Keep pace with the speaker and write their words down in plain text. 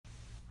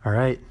All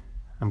right,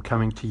 I'm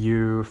coming to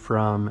you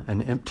from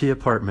an empty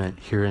apartment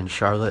here in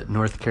Charlotte,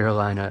 North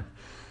Carolina.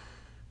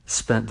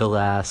 Spent the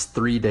last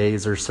 3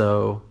 days or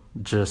so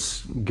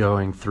just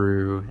going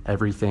through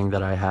everything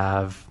that I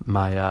have.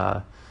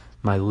 My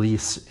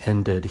lease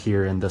ended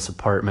here in this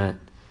apartment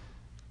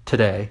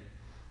today,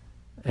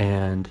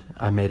 and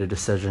I made a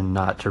decision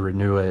not to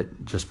renew it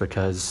just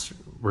because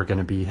we're going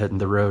to be hitting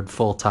the road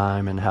full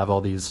time and have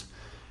all these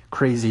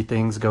crazy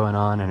things going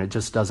on, and it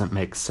just doesn't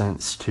make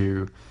sense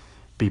to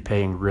be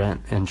paying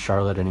rent in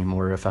Charlotte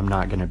anymore if I'm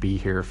not going to be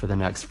here for the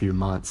next few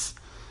months.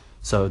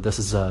 So this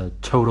is a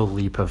total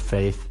leap of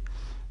faith,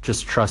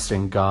 just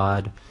trusting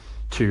God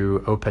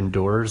to open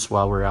doors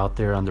while we're out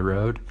there on the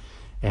road.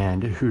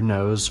 And who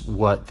knows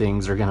what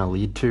things are going to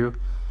lead to,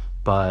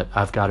 but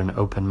I've got an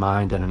open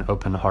mind and an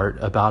open heart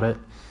about it.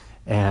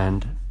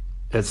 And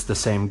it's the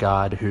same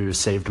God who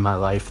saved my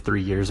life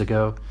 3 years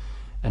ago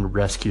and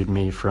rescued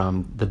me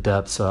from the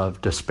depths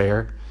of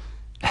despair.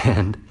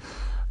 And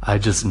I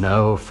just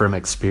know from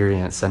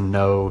experience and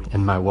know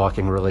in my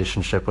walking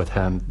relationship with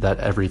him that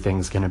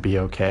everything's going to be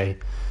okay.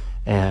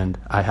 And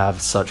I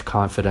have such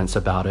confidence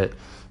about it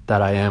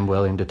that I am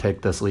willing to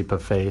take this leap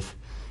of faith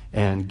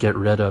and get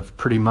rid of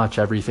pretty much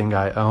everything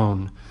I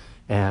own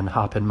and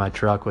hop in my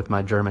truck with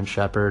my German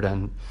Shepherd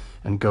and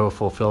go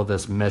fulfill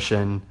this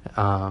mission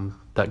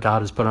that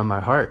God has put on my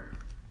heart.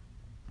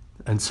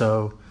 And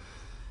so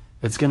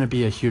it's going to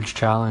be a huge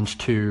challenge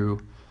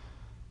to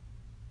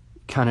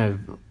kind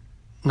of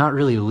not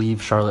really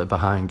leave Charlotte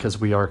behind, because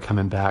we are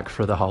coming back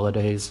for the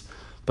holidays,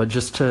 but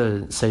just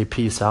to say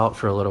peace out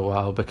for a little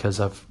while, because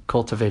I've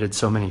cultivated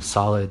so many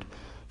solid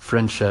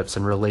friendships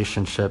and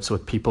relationships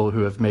with people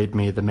who have made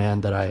me the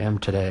man that I am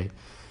today.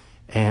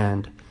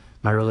 And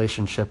my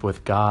relationship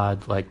with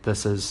God, like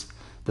this is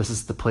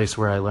the place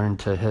where I learned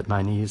to hit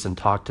my knees and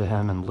talk to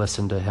him and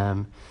listen to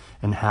him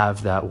and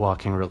have that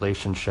walking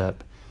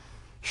relationship.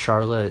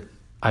 Charlotte,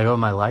 I owe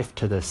my life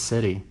to this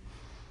city.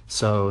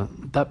 So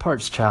that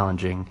part's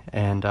challenging,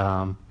 and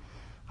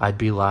I'd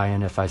be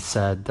lying if I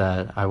said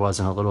that I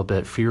wasn't a little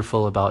bit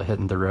fearful about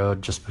hitting the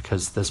road, just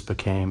because this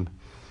became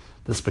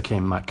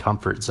my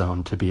comfort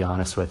zone, to be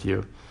honest with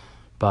you.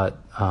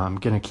 But I'm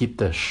going to keep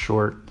this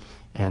short,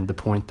 and the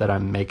point that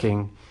I'm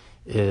making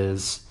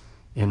is,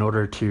 in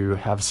order to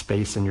have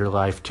space in your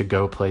life to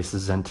go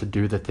places and to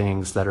do the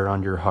things that are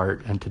on your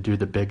heart and to do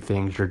the big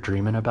things you're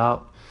dreaming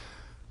about,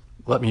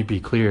 let me be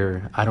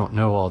clear, I don't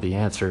know all the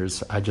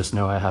answers. I just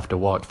know I have to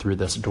walk through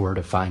this door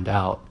to find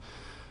out.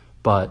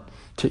 But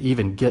to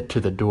even get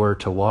to the door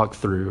to walk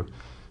through,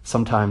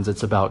 sometimes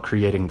it's about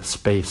creating the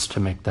space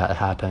to make that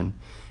happen.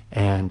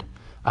 And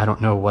I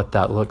don't know what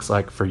that looks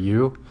like for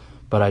you,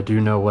 but I do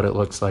know what it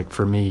looks like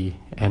for me.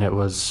 And it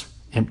was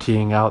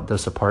emptying out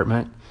this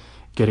apartment,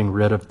 getting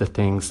rid of the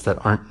things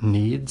that aren't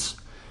needs,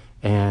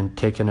 and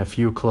taking a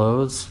few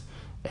clothes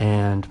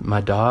and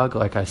my dog,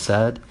 like I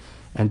said,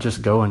 and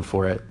just going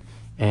for it.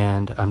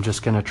 And I'm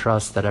just going to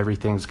trust that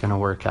everything's going to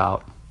work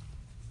out.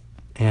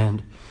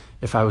 And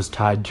if I was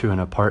tied to an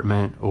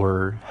apartment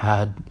or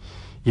had,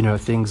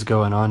 things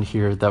going on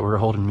here that were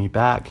holding me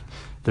back,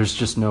 there's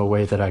just no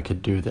way that I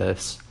could do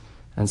this.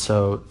 And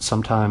so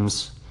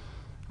sometimes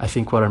I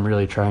think what I'm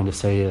really trying to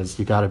say is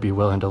you got to be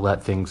willing to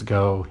let things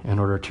go in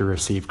order to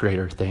receive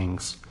greater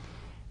things.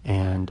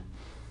 And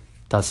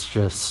that's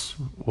just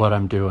what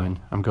I'm doing.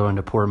 I'm going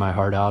to pour my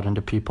heart out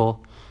into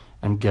people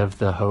and give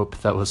the hope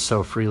that was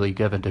so freely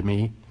given to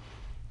me,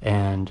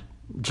 and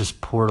just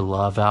pour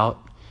love out.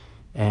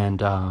 And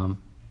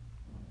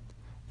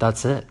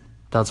that's it.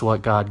 That's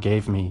what God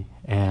gave me,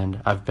 and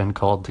I've been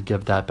called to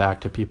give that back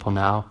to people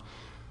now.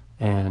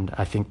 And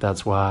I think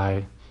that's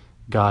why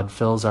God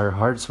fills our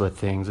hearts with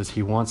things, is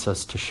he wants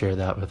us to share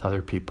that with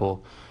other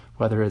people,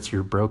 whether it's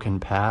your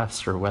broken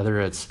past or whether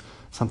it's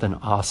something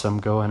awesome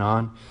going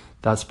on.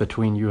 That's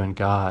between you and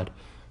God.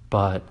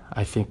 But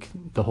I think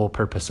the whole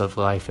purpose of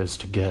life is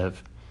to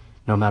give.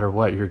 No matter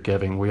what you're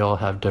giving, we all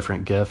have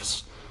different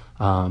gifts.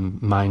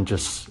 Mine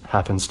just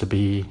happens to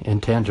be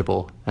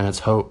intangible, and it's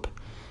hope.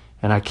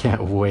 And I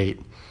can't wait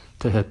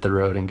to hit the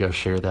road and go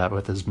share that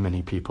with as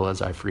many people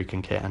as I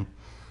freaking can.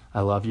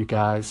 I love you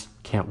guys.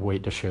 Can't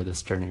wait to share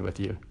this journey with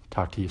you.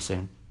 Talk to you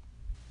soon.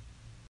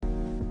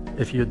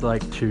 If you'd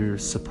like to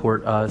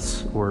support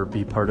us or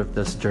be part of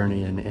this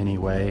journey in any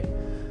way,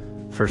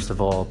 first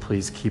of all,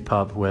 please keep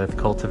up with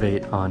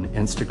Cultivate on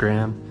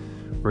Instagram.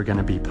 We're going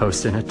to be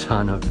posting a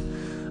ton of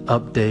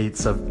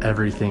updates of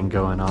everything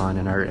going on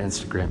in our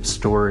Instagram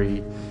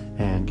story,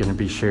 and going to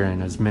be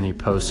sharing as many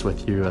posts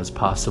with you as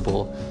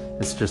possible.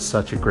 It's just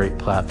such a great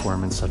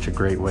platform and such a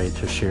great way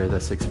to share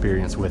this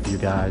experience with you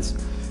guys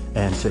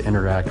and to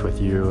interact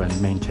with you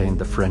and maintain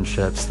the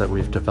friendships that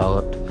we've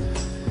developed.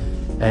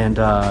 And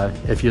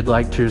if you'd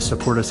like to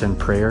support us in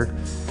prayer,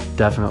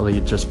 definitely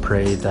just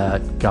pray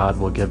that God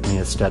will give me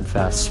a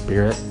steadfast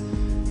spirit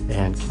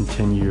and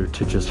continue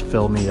to just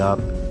fill me up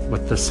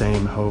with the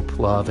same hope,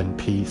 love, and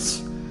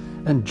peace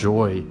and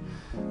joy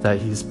that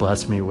he's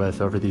blessed me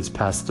with over these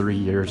past 3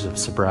 years of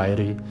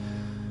sobriety.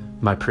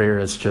 My prayer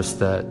is just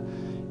that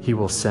he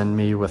will send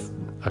me with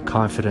a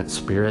confident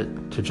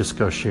spirit to just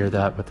go share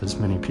that with as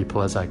many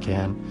people as I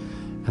can,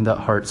 and that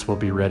hearts will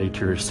be ready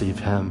to receive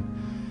him.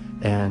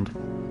 And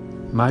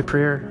my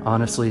prayer,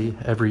 honestly,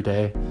 every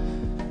day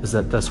is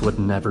that this would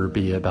never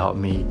be about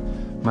me.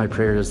 My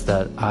prayer is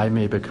that I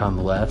may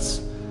become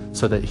less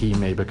so that he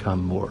may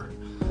become more.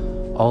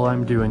 All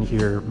I'm doing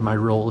here, my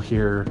role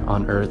here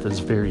on earth is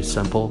very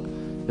simple.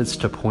 It's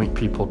to point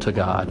people to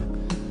God.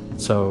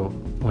 So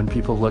when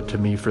people look to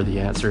me for the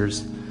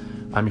answers,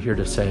 I'm here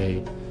to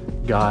say,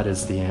 God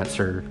is the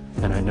answer,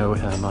 and I know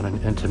him on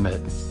an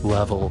intimate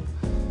level,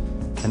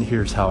 and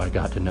here's how I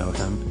got to know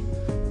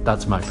him.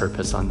 That's my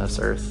purpose on this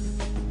earth.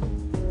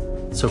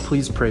 So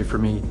please pray for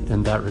me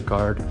in that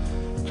regard,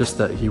 just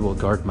that he will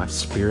guard my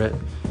spirit,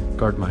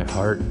 guard my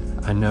heart.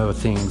 I know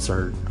things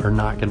are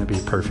not going to be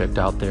perfect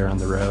out there on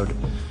the road,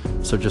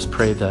 so just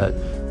pray that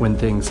when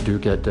things do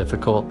get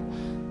difficult,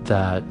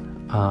 that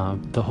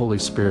the Holy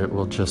Spirit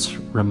will just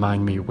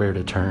remind me where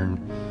to turn,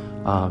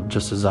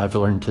 just as I've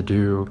learned to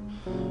do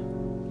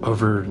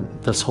over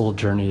this whole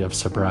journey of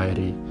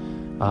sobriety.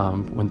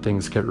 When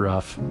things get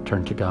rough,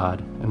 turn to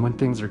God, and when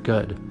things are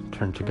good,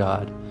 turn to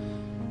God.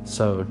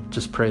 So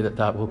just pray that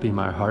that will be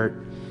my heart.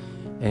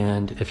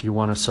 And if you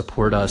want to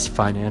support us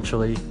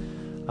financially,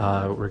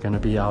 we're going to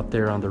be out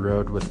there on the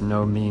road with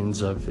no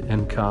means of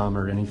income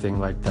or anything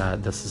like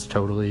that. This is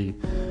totally,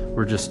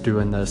 we're just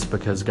doing this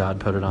because God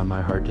put it on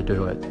my heart to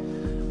do it.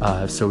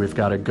 So we've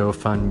got a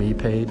GoFundMe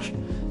page.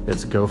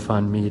 It's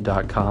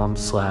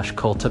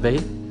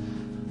gofundme.com/cultivate.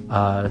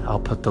 I'll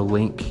put the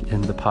link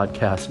in the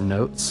podcast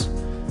notes,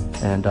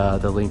 and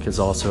the link is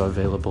also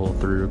available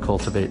through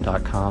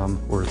cultivate.com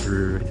or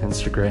through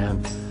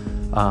Instagram.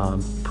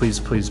 Please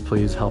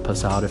help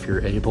us out if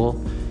you're able,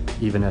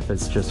 even if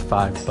it's just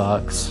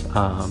 $5.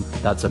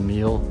 That's a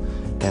meal,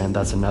 and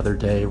that's another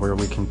day where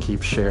we can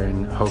keep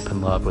sharing hope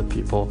and love with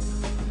people.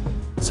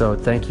 So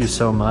thank you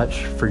so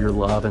much for your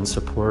love and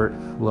support.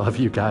 Love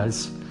you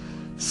guys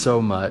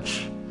so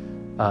much.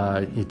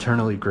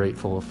 Eternally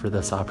grateful for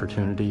this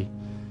opportunity,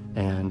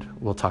 and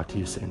we'll talk to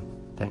you soon.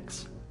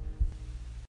 Thanks.